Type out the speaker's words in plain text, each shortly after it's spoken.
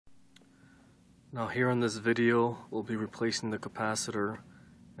Now here in this video we'll be replacing the capacitor.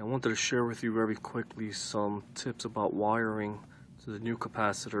 I wanted to share with you very quickly some tips about wiring to the new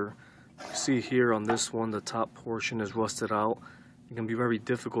capacitor. You see here on this one the top portion is rusted out. It can be very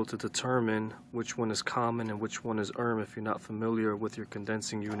difficult to determine which one is common and which one is herm if you're not familiar with your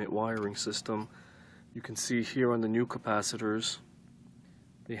condensing unit wiring system. You can see here on the new capacitors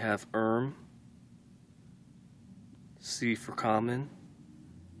they have herm, C for common,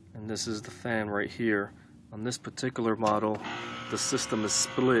 and this is the fan right here. On this particular model the system is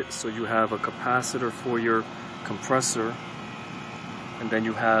split, so you have a capacitor for your compressor and then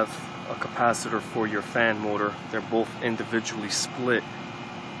you have a capacitor for your fan motor. They're both individually split.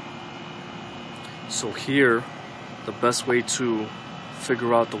 So here the best way to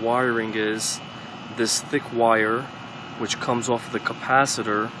figure out the wiring is this thick wire which comes off of the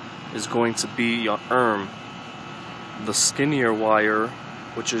capacitor is going to be your herm. The skinnier wire,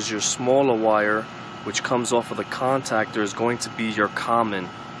 which is your smaller wire, which comes off of the contactor, is going to be your common.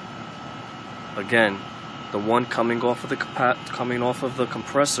 Again, the one coming off of the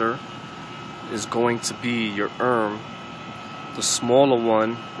compressor is going to be your herm. The smaller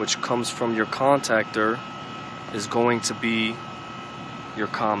one, which comes from your contactor, is going to be your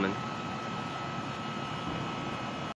common.